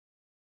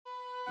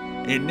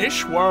In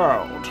this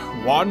world,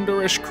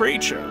 wondrous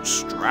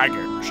creatures,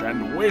 dragons,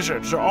 and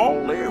wizards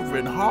all live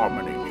in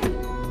harmony.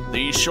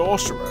 These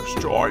sorcerers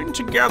join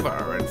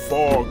together in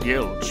 4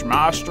 guilds,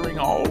 mastering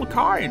all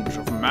kinds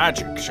of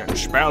magics and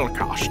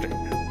spellcasting.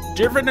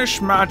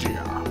 Divinus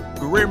Magia,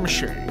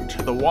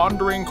 Grimshade, the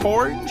Wandering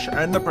Coins,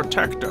 and the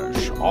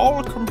Protectors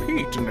all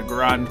compete in the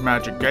Grand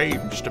Magic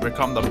Games to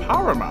become the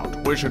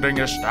paramount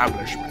wizarding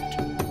establishment.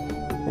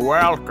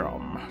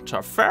 Welcome to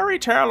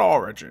FairyTail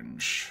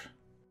Origins.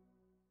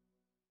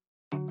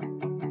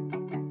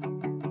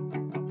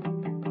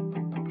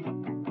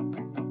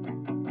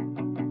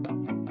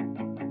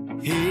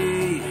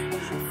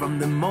 From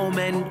the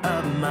moment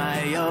of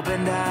my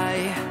opened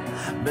eye,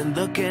 been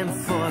looking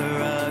for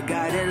a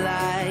guided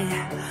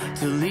light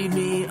to lead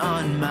me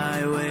on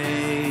my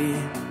way.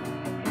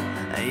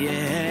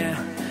 Yeah,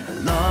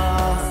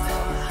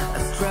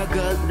 lost,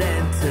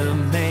 struggling to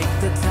make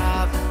the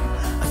top.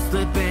 A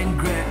slipping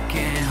grip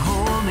can't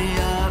hold me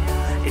up.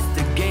 It's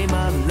the game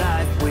of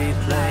life we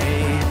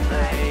play.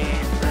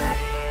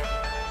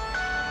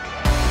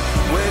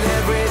 When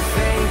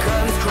everything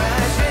comes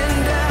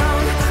crashing down.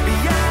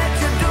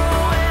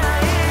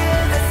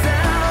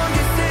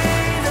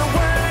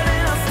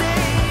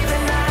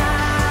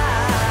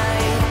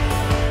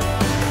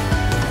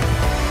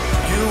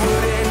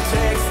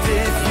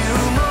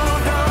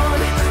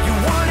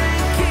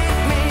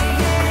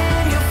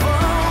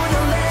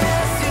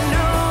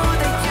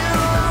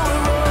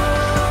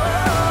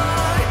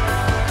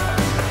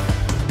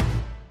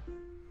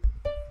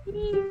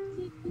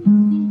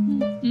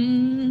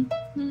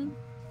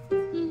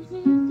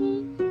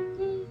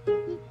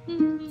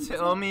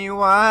 Tell me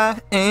why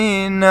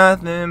ain't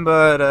nothing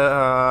but a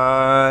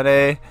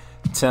heartache.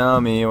 Tell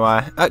me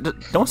why.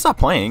 Don't stop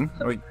playing.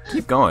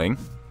 Keep going.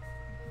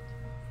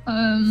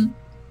 Oh,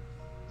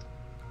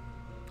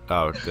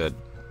 good.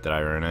 Did I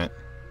ruin it?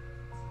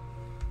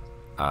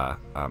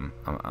 I'm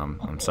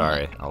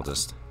sorry.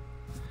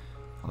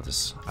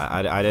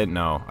 I didn't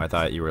know. I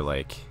thought you were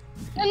like.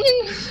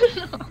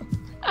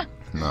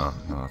 No,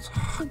 it's.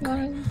 Oh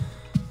God.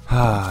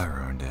 I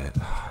ruined it.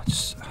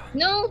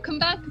 No, come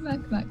back.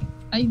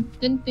 I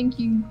didn't think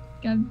you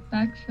got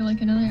back for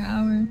like another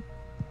hour.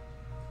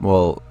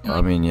 Well, Like,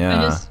 I mean, yeah.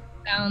 I just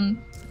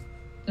found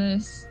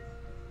this,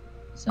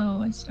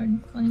 so I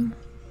started playing.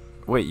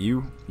 Wait,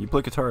 you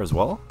play guitar as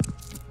well?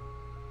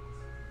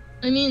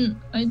 I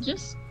mean, I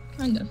just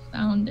kind of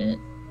found it.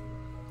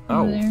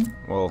 Oh, over there.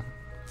 well,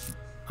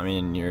 I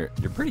mean, you're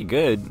pretty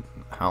good.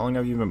 How long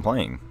have you been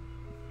playing?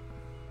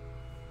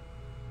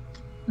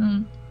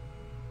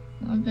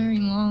 Not very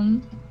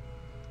long.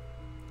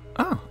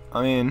 Oh,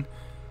 I mean,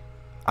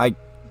 I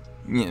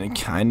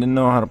kind of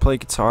know how to play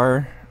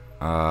guitar.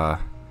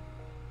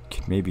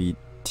 Could maybe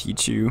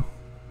teach you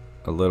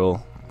a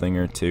little thing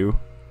or two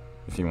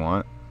if you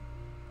want.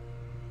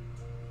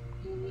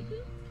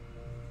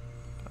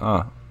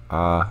 Oh,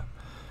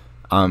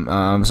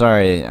 I'm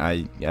sorry.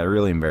 I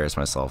really embarrassed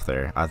myself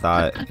there. I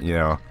thought,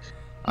 No,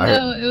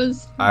 it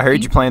was. I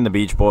heard you playing the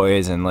Beach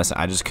Boys, and listen,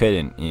 I just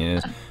couldn't.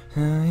 It's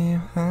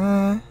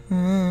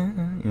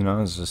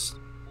just.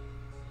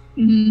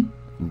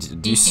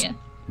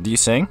 Do you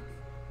sing?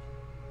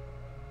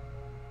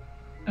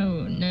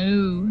 Oh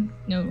no.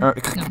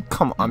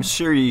 Come on, I'm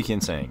sure you can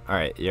sing. All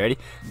right, you ready?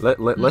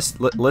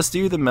 Let's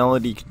do the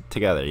melody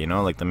together. You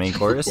know, like the main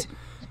chorus.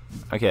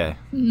 Okay,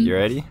 you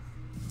ready?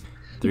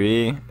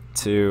 3,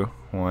 2,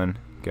 1,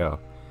 go.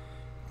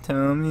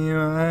 Tell me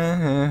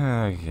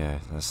why. Okay,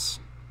 that's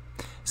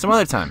some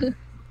other time.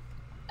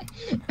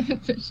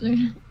 For sure.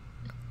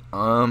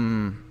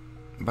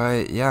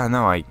 But yeah,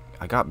 no, I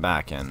got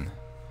back and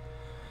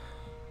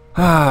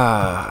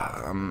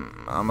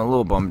I'm a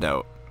little bummed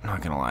out,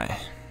 not gonna lie.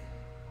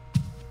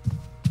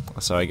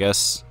 So I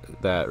guess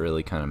that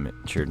really kind of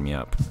cheered me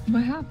up.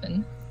 What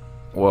happened?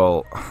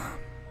 Well,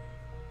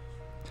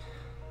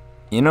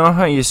 you know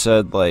how you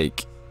said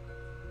like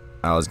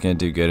I was gonna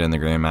do good in the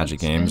Grand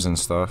Magic Games and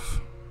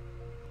stuff?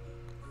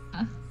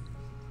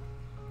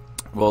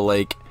 Well,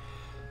 like,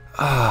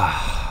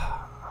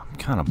 I'm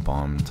kind of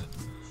bummed.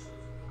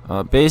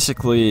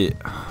 Basically,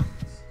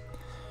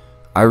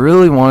 I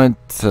really wanted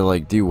to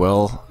like do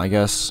well, I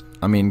guess.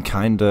 I mean,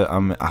 kinda.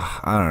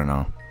 I don't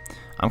know.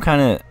 I'm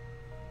kind of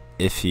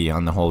iffy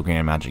on the whole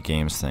Grand Magic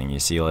Games thing. You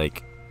see,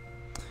 like,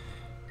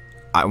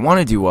 I want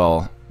to do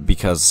well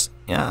because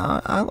yeah,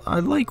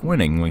 I like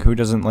winning. Like, who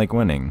doesn't like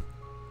winning?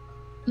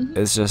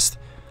 It's just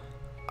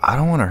I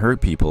don't want to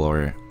hurt people,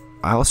 or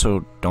I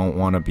also don't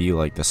want to be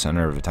like the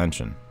center of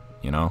attention.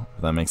 You know,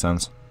 if that makes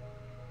sense.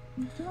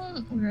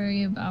 Don't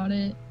worry about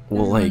it.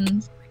 Well, like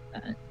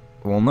that.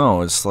 Well,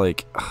 no, it's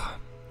like,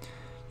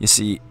 you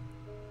see,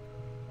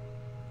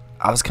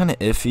 I was kind of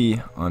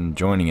iffy on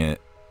joining it,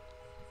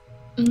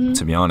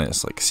 to be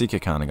honest. Like, Sika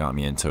kind of got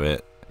me into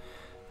it,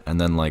 and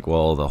then, like,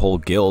 well, the whole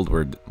guild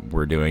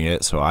were doing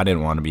it, so I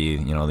didn't want to be,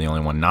 you know, the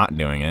only one not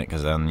doing it,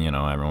 because then, you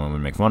know, everyone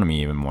would make fun of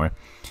me even more.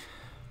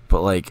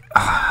 But, like,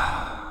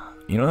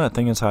 you know that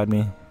thing inside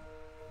me?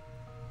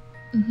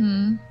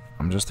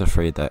 I'm just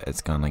afraid that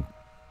it's gonna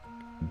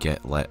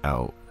get let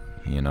out,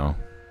 you know?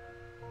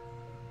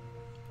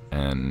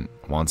 And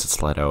once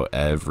it's let out,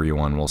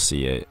 everyone will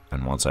see it.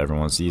 And once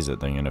everyone sees it,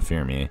 they're gonna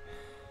fear me.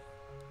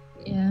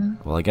 Yeah.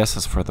 Well, I guess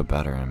it's for the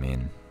better. I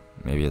mean,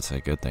 maybe it's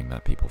a good thing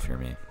that people fear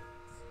me.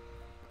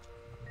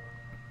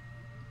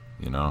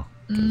 You know?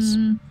 Because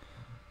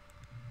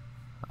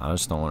I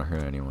just don't want to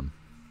hurt anyone.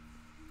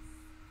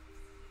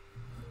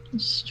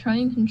 Just try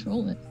and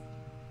control it.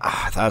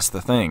 That's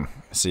the thing.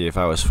 See, if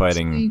I was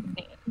fighting...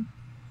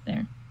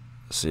 There.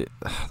 See,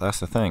 that's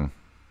the thing.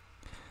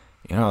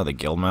 You know how the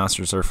guild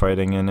masters are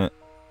fighting in it?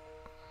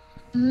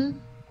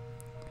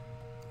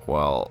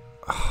 Well,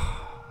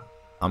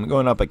 I'm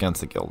going up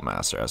against the guild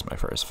master as my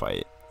first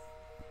fight.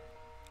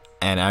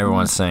 And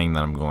everyone's saying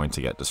that I'm going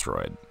to get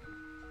destroyed.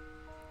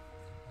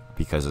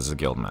 Because it's a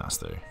guild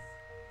master.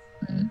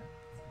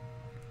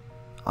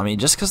 I mean,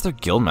 just because they're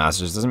guild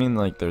masters doesn't mean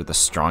like they're the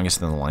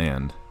strongest in the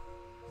land.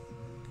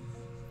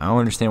 I don't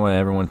understand why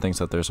everyone thinks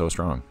that they're so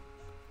strong.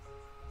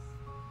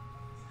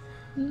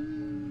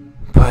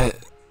 But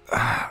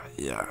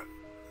yeah,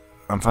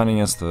 I'm fighting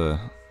against the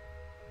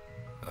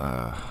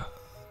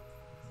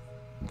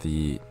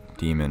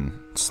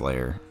demon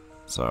slayer.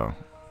 So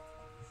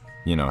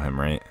you know him,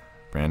 right,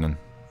 Brandon?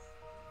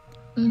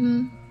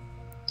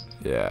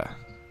 Yeah.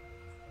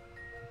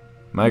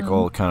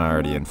 Michael kind of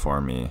already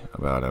informed me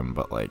about him,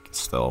 but like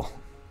still,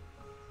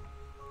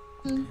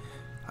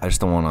 I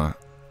just don't want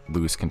to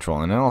lose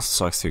control. And it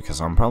also sucks too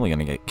because I'm probably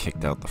gonna get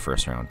kicked out the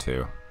first round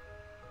too.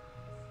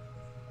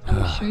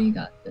 I'm sure you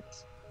got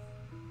this.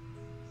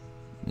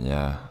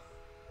 Yeah.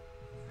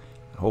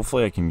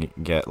 Hopefully I can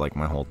get like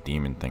my whole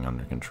demon thing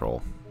under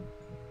control.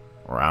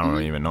 Or I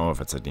don't even know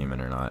if it's a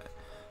demon or not.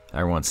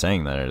 Everyone's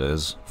saying that it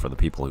is for the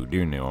people who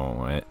do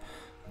know it,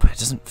 but it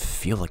doesn't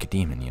feel like a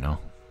demon, you know?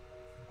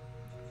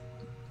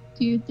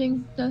 Do you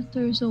think that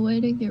there's a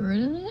way to get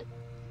rid of it?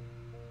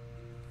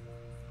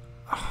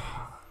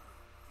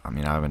 I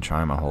mean, I've been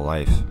trying my whole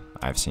life.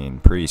 I've seen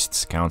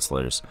priests,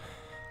 counselors,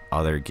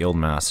 other guild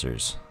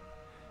masters.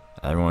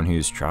 Everyone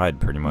who's tried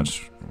pretty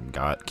much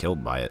got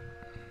killed by it.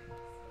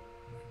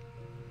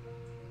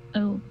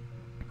 Oh.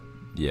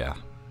 Yeah.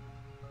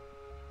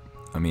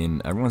 I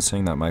mean, everyone's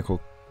saying that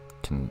Michael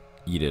can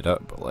eat it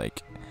up, but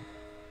like,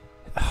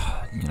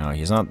 you know,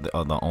 he's not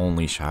the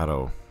only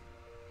shadow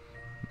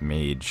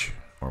mage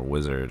or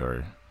wizard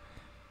or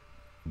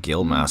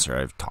guild master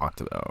I've talked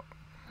about.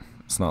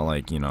 It's not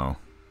like, you know,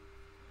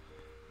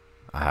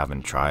 I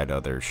haven't tried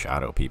other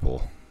shadow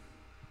people.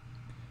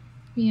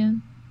 Yeah.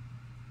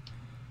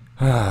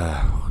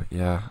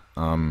 Yeah.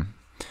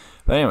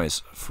 But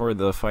anyways, for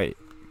the fight,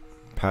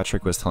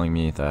 Patrick was telling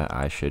me that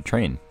I should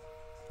train.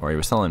 Or he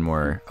was telling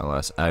more or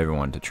less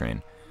everyone to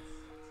train.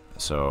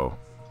 So,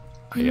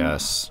 I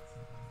guess,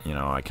 you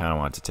know, I kind of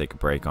want to take a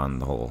break on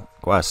the whole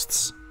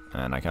quests.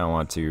 And I kind of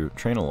want to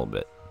train a little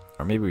bit.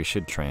 Or maybe we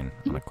should train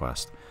on a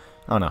quest.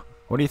 I don't know.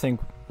 What do you think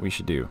we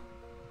should do?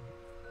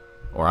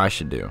 Or I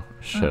should do?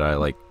 Should I,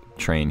 like,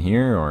 train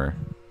here or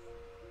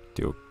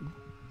do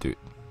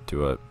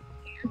a...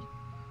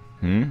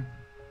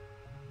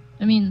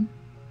 I mean,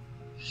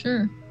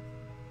 sure.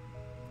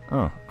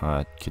 Oh,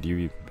 could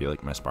you be,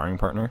 like, my sparring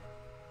partner?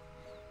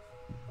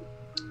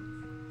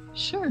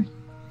 Sure.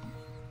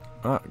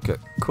 Oh, good.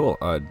 Cool.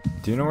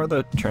 Do you know where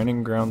the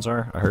training grounds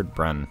are? I heard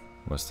Bren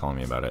was telling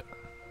me about it.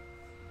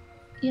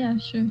 Yeah,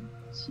 sure.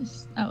 It's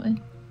just that way.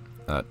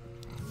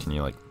 Can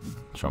you like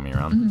show me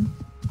around?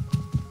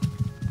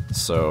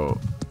 So,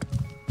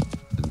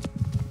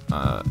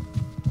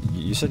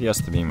 you said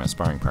yes to being my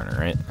sparring partner,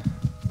 right?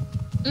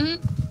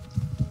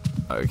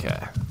 Okay.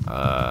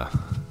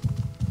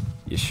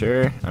 You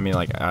sure? I mean,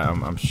 like,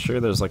 I'm sure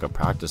there's like a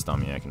practice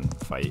dummy I can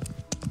fight.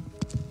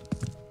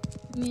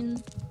 I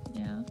mean,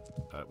 yeah.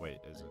 Wait,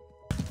 is it?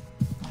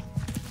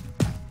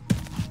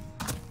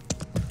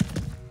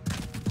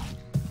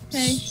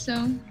 Okay,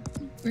 so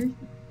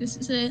this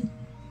is it.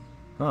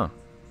 Huh.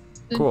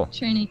 The Cool.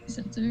 training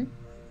center.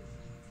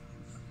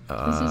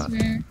 This is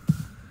where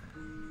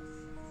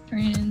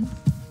training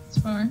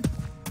spar.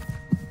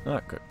 Oh,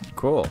 good.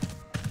 Cool.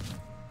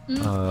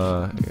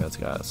 Yeah, it's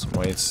got some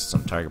weights,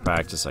 some target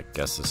practice. I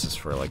guess this is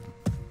for like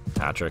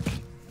Patrick.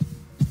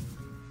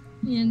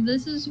 And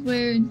this is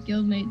where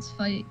guildmates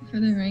fight for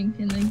their rank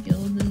in the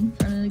guild in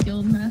front of the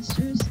guild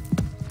masters.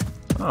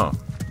 Oh.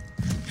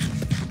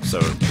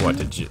 So what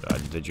did you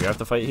have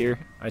to fight here?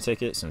 I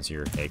take it since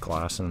you're A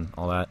class and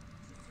all that.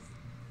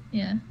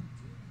 Yeah.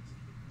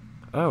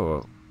 Oh,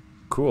 well,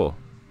 cool.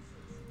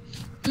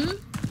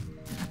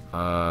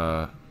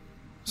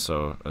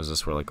 So is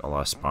this where like a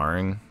lot of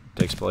sparring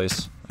takes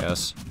place? I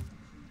guess.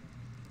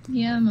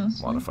 Yeah,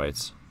 mostly. A lot of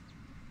fights.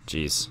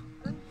 Jeez.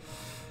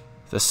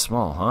 This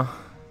small, huh?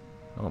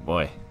 Oh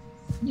boy.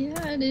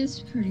 Yeah, it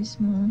is pretty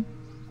small.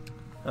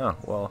 Oh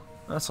well,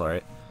 that's all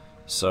right.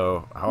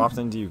 So how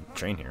often do you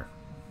train here?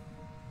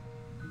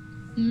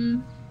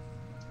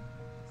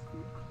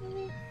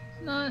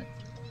 Not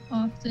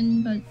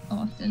often, but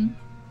often.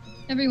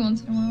 Every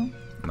once in a while.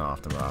 Not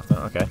often, but often.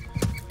 Okay.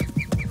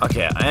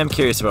 Okay, I am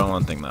curious about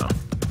one thing though.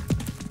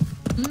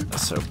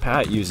 So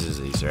Pat uses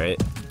these,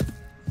 right?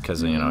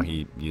 because you know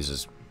he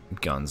uses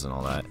guns and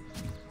all that.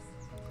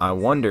 I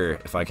wonder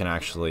if I can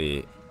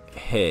actually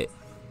hit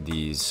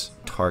these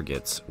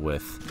targets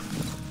with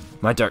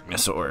my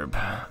darkness orb.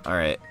 All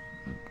right,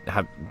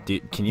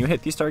 can you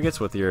hit these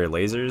targets with your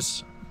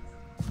lasers?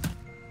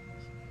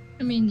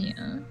 I mean,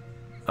 yeah.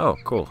 Oh,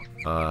 cool.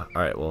 All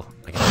right, well,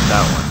 I can hit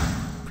that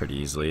one pretty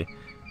easily.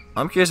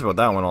 I'm curious about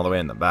that one all the way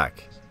in the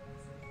back.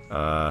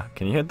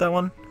 Can you hit that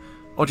one?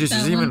 Oh, jeez,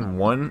 there's even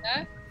one.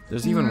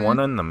 There's even one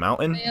on the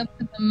mountain. Way up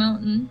at the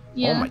mountain.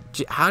 Yeah. Oh my!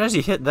 How does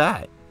he hit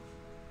that?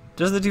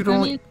 Does the dude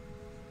only?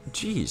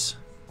 Jeez.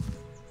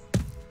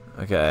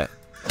 Okay.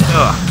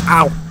 Ugh!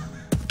 Ow!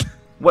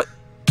 What?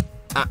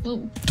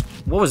 Whoa.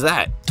 What was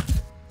that?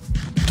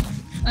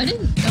 I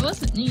didn't. That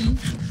wasn't me.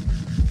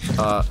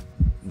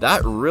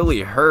 That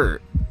really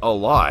hurt a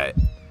lot.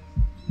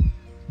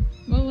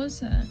 What was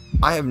that?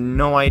 I have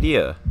no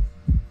idea.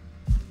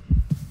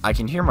 I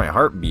can hear my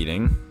heart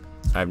beating.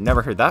 I've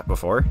never heard that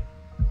before.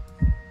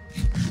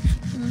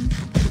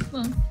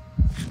 Well.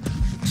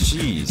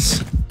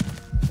 Jeez.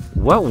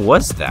 What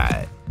was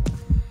that?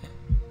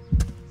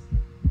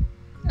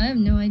 I have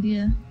no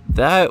idea.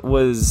 That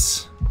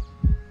was...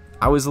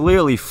 I was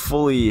literally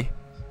fully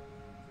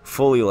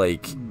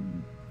like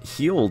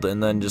healed,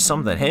 and then just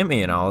something hit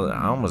me and I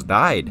almost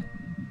died.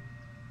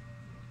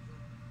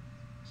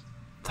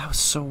 That was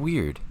so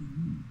weird.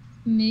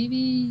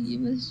 Maybe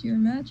it was your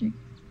magic.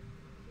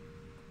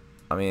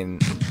 I mean,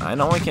 I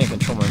know I can't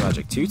control my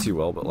magic too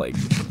well, but like,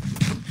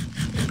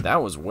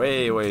 that was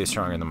way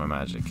stronger than my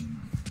magic.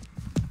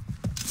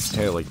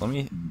 Hey, like, let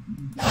me...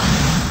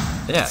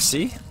 Yeah,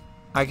 see?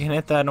 I can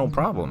hit that no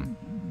problem.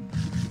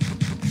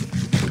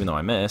 Even though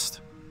I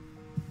missed.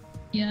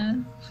 Yeah.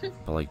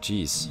 But like,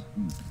 jeez.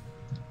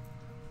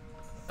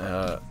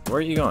 Where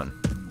are you going?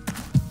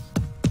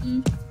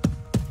 Move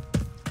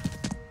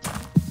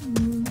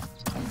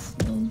this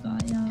little guy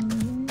out of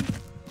the way.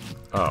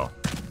 Oh.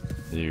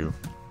 You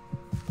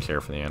care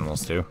for the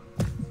animals too?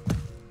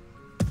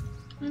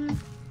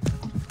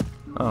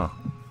 Oh.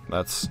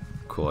 That's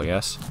cool, I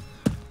guess.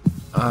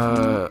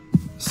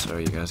 So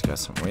you guys got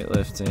some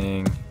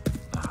weightlifting.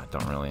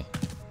 Don't really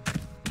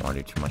want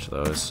to do too much of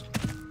those.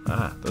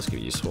 Those could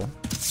be useful.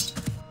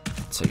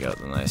 Take out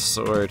the nice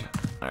sword.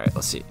 Alright,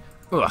 let's see.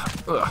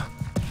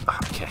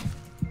 Okay.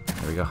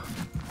 There we go.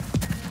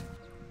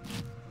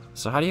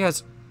 So how do you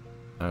guys...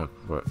 Oh,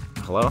 what?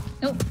 Hello?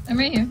 Oh, I'm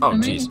right here. Oh,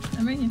 I'm jeez. Right here.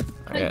 I'm right here.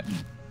 Okay.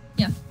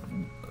 Yeah.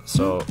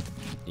 So,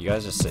 you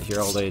guys just sit here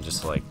all day,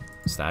 just like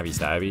stabby,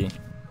 attacky.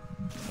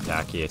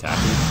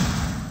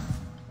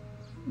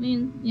 I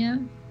mean, yeah,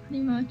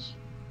 pretty much.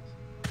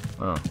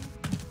 Oh.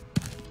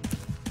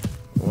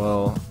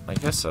 Well, I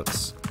guess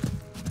that's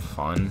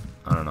fun.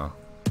 I don't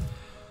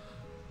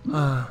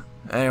know.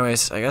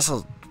 Anyways, I guess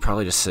I'll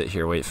probably just sit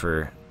here, wait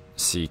for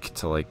Seek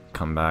to like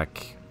come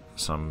back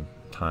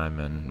sometime,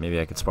 and maybe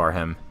I could spar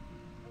him.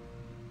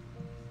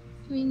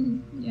 I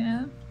mean,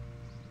 yeah.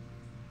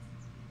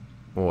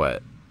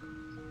 What?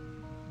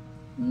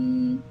 I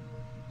mean,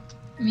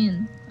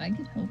 I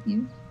could help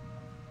you.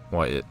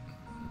 What?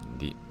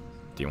 Do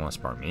you want to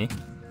spar me?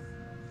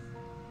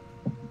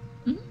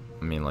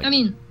 I mean, like. I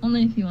mean,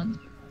 only if you want.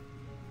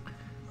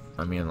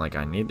 I mean, like,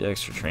 I need the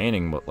extra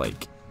training, but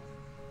like,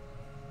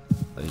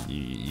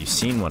 you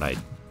seen what I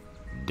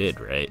did,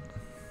 right?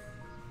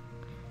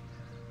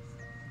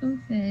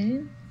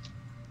 Okay.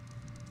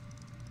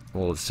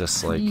 Well, it's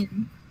just I like.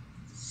 mean,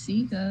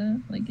 Sika,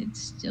 like, it's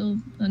still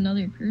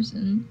another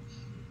person.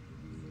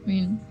 I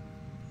mean.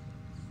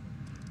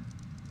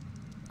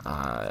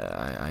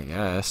 I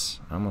guess.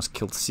 I almost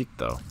killed Seek,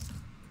 though.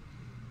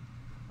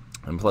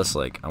 And plus,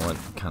 like, I went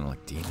kind of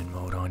like demon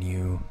mode on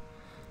you.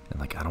 And,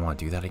 like, I don't want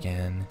to do that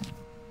again.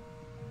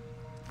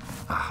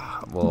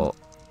 Well,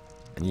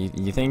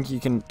 you think you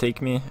can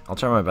take me? I'll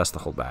try my best to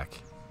hold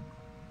back.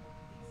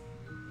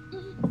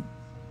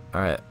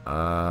 Alright,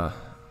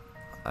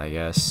 I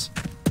guess.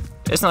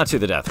 It's not to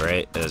the death,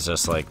 right? It's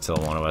just, like, till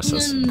one of us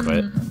just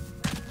quit.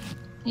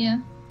 Yeah.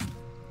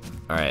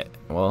 Alright,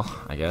 well,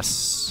 I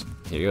guess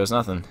here goes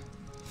nothing.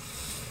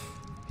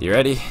 You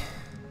ready?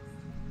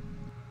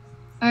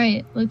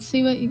 Alright, let's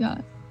see what you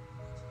got.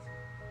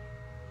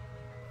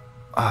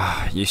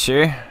 You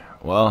sure?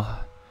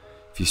 Well,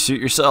 if you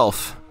suit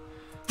yourself,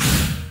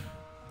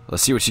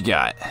 let's see what you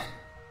got.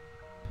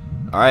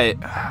 Alright,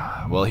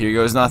 well, here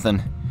goes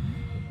nothing.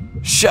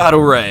 Shadow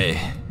Ray!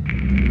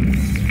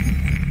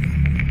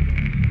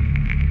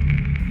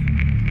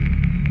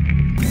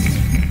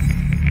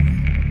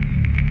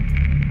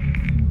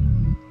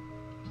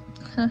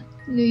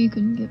 Knew you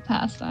couldn't get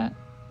past that.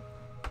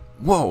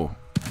 Whoa!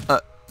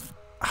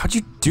 How'd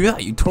you do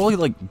that? You totally,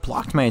 like,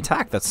 blocked my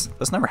attack. That's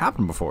never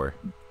happened before.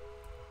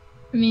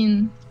 I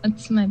mean,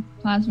 that's my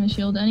plasma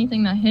shield.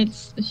 Anything that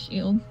hits the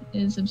shield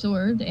is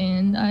absorbed,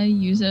 and I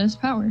use it as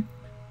power.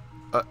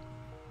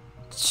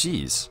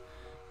 Jeez.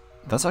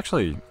 That's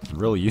actually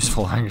really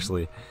useful,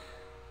 actually.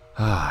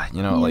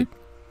 You know, like,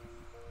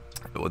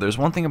 well, there's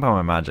one thing about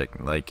my magic,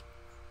 like,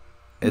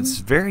 it's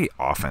very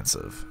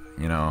offensive,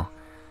 you know?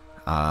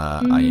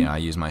 I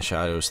use my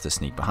shadows to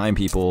sneak behind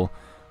people,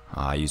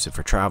 I use it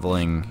for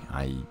traveling.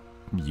 I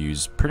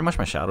use pretty much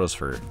my shadows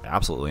for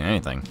absolutely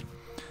anything.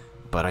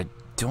 But I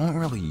don't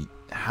really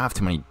have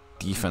too many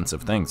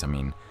defensive things. I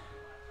mean,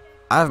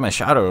 I have my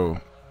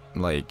shadow,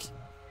 like,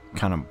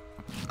 kind of,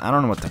 I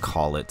don't know what to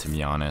call it, to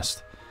be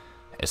honest.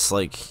 It's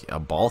like a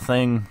ball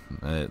thing.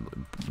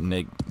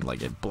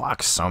 Like, it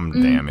blocks some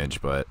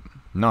damage, but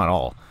not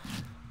all.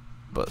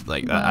 But,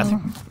 like, I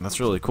think that's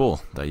really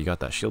cool that you got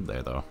that shield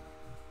there, though.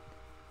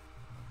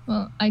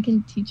 Well, I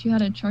can teach you how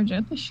to charge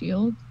up a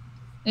shield.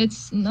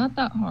 It's not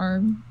that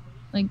hard.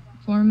 Like,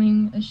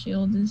 forming a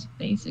shield is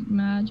basic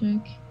magic.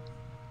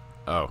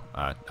 Oh,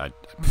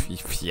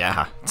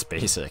 yeah, it's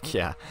basic,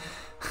 yeah.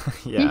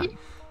 Yeah,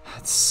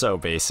 it's so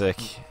basic.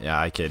 Yeah,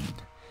 I could...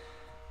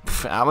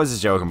 I was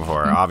just joking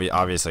before.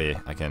 Obviously,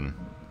 I can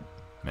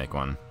make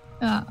one.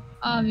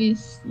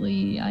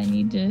 Obviously, I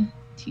need to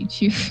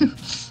teach you.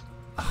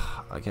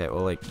 Okay,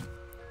 well, like...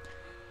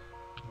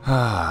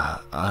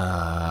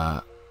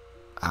 how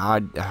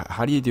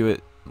do you do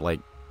it, like...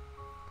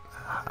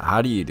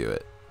 How do you do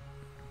it?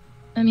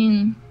 I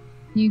mean,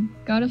 you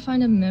gotta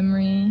find a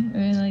memory,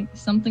 or, like,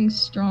 something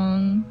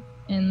strong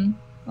and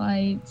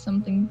light,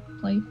 something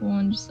playful,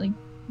 and just, like,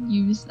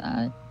 use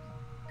that.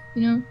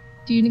 You know?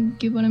 Do you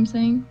get what I'm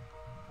saying?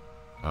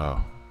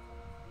 Oh.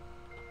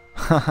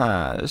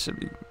 Haha, this should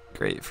be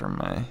great for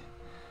my...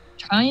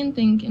 Try and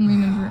think and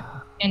remember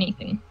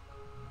anything.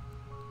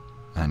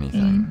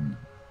 Anything. And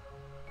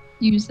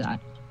use that.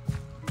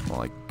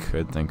 Well, I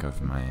could think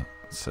of my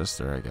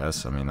sister, I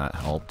guess. I mean, that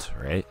helped,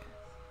 right?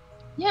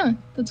 Yeah,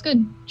 that's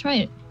good. Try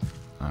it.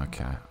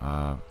 Okay.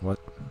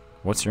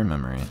 What's your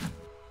memory?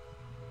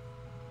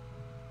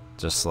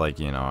 Just like,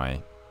 you know,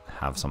 I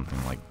have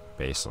something like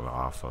based it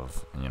off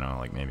of, you know,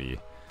 like maybe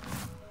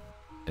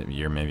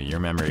your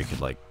memory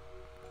could like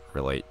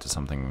relate to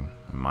something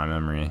in my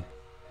memory.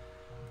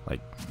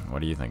 Like,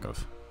 what do you think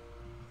of?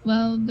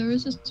 Well, there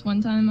was this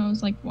one time I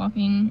was like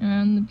walking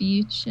around the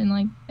beach and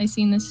like I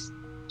seen this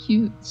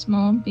cute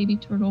small baby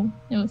turtle.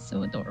 It was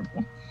so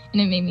adorable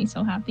and it made me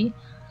so happy.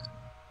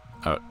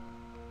 Oh,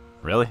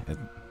 really?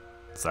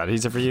 Is that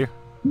easy for you?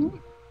 Mm-hmm.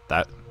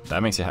 That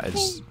makes you happy?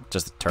 It's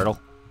just a turtle?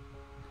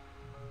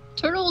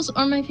 Turtles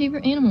are my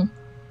favorite animal.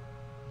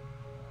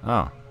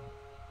 Oh.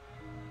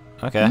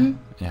 Okay.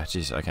 Mm-hmm. Yeah,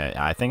 jeez. Okay,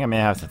 I think I may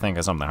have to think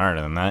of something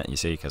harder than that, you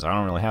see, because I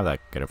don't really have that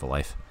good of a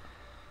life.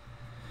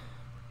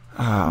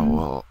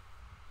 Oh,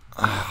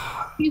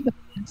 well...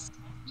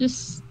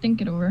 Just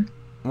think it over.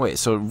 Wait,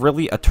 so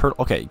really a turtle...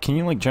 Okay, can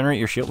you, like, generate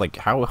your shield? Like,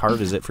 how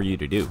hard is it for you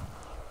to do?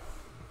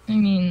 I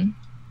mean...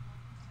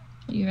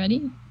 Are you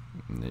ready?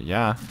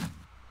 Yeah.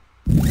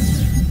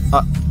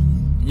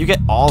 You get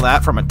all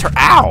that from a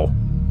Ow!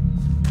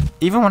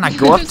 Even when I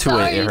go up to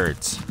it, it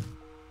hurts.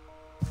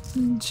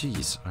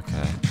 Jeez.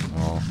 Okay.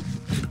 Well.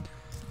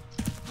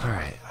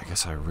 Alright. I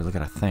guess I really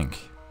gotta think.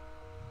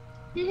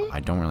 I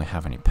don't really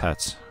have any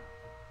pets.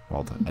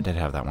 Well, I did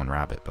have that one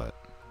rabbit, but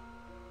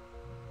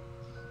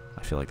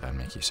I feel like that'd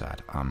make you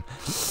sad.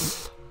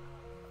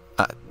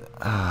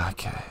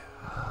 Okay.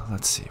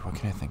 Let's see. What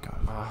can I think of?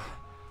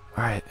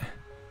 Alright.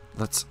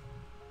 Let's...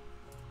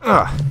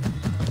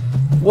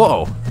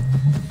 Whoa!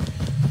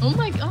 Oh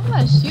my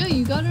gosh, yeah,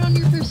 you got it on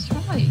your first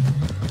try.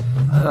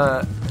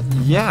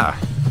 Yeah.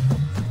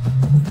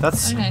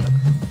 That's... Okay.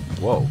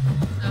 Whoa.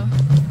 So,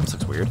 this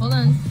looks weird. Hold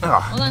on.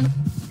 Hold on.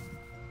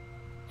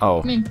 Oh.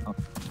 Come here.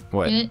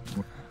 What? Get it.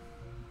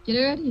 Get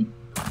it ready.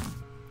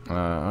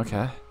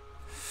 Okay.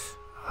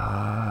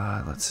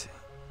 Let's see.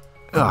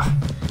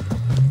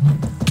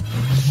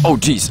 Oh,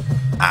 jeez.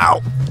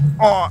 Ow!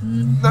 Oh,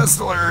 that's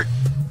still hurt.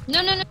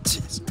 No.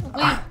 Jeez.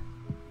 Wait.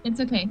 It's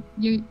okay.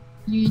 You're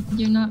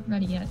not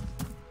ready yet.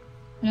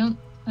 I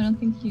don't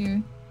think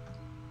you're...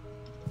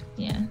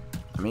 Yeah.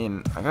 I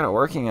mean, I got it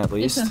working at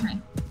least. It's okay.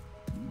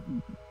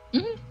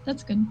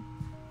 That's good.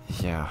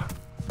 Yeah.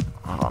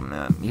 Oh,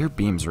 man. Your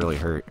beams really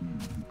hurt.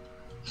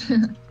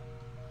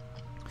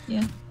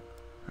 Yeah.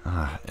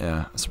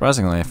 Yeah.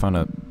 Surprisingly, I found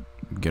a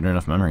good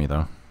enough memory,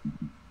 though.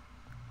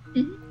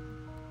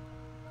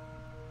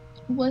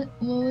 What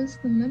was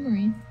the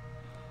memory?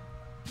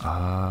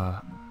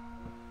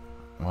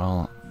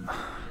 Well...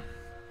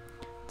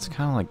 It's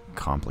kind of, like,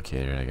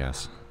 complicated, I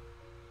guess.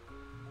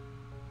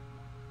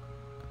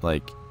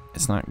 Like,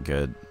 it's not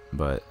good,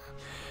 but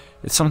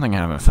it's something I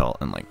haven't felt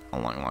in, like, a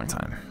long, long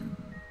time.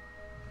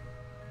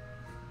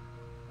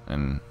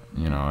 And,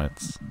 you know,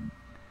 it's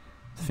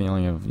the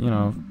feeling of, you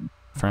know,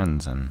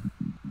 friends and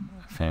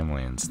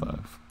family and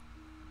stuff.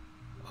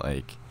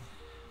 Like,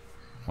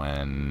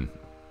 when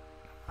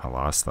I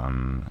lost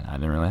them, I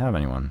didn't really have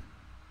anyone.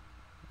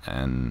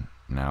 And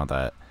now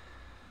that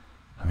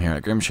I'm here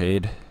at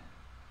Grimshade,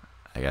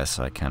 I guess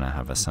I kind of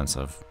have a sense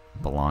of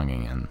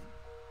belonging and,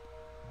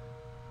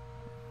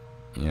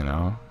 you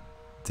know,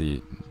 do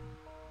you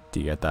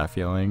get that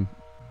feeling?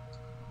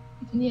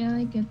 Yeah,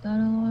 I get that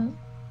a lot.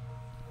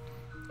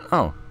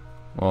 Oh,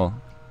 well,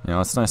 you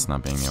know, it's nice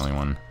not being the only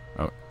one.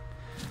 Oh.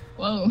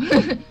 Whoa.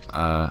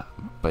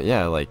 But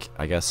yeah, like,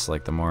 I guess,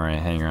 like, the more I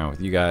hang around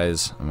with you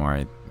guys, the more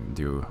I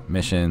do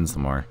missions, the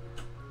more,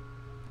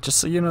 just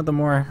so you know, the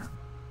more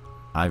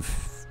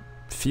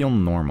feel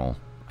normal,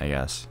 I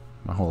guess.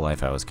 My whole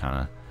life I was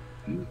kind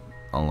of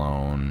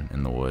alone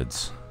in the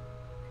woods,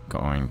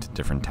 going to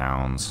different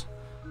towns.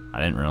 I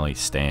didn't really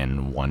stay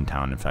in one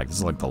town. In fact, this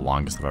is like the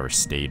longest I've ever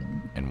stayed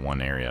in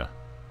one area.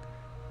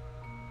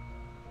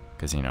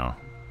 Because, you know,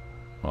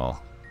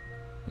 well,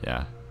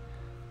 yeah,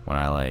 when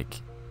I like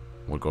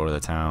would go to the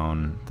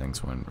town,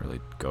 things wouldn't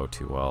really go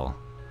too well.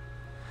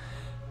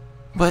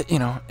 But, you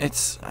know,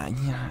 it's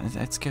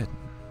it's good.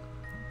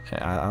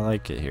 I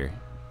like it here.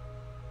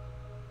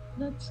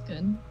 That's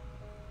good.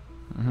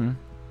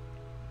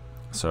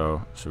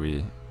 So, should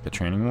we get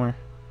training more?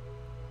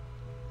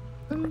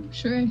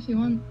 Sure, if you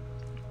want.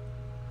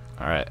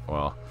 Alright,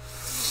 well,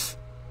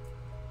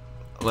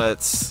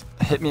 let's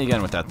hit me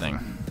again with that thing.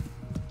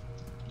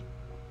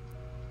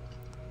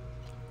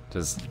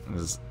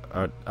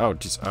 Oh,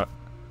 jeez.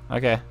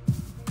 Okay.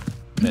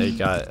 They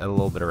got a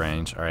little bit of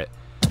range. Alright.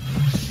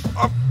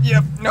 Oh,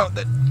 yep. No,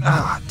 that.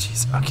 Ah,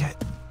 jeez. Okay.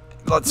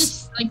 Let's.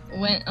 Just like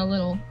went a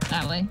little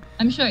that way.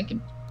 I'm sure I could.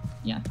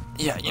 Yeah.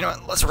 Yeah, you know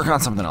what? Let's work on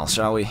something else,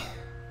 shall we?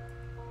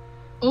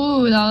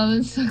 Oh, that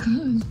was so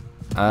close.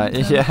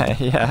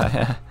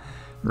 Yeah.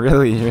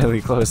 Really,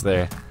 really close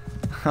there.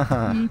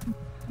 Yeah,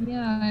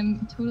 I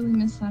totally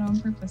missed that on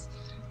purpose.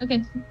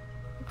 Okay.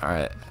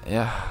 Alright,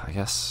 yeah, I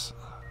guess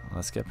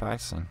let's get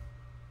practicing.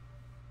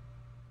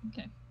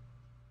 Okay.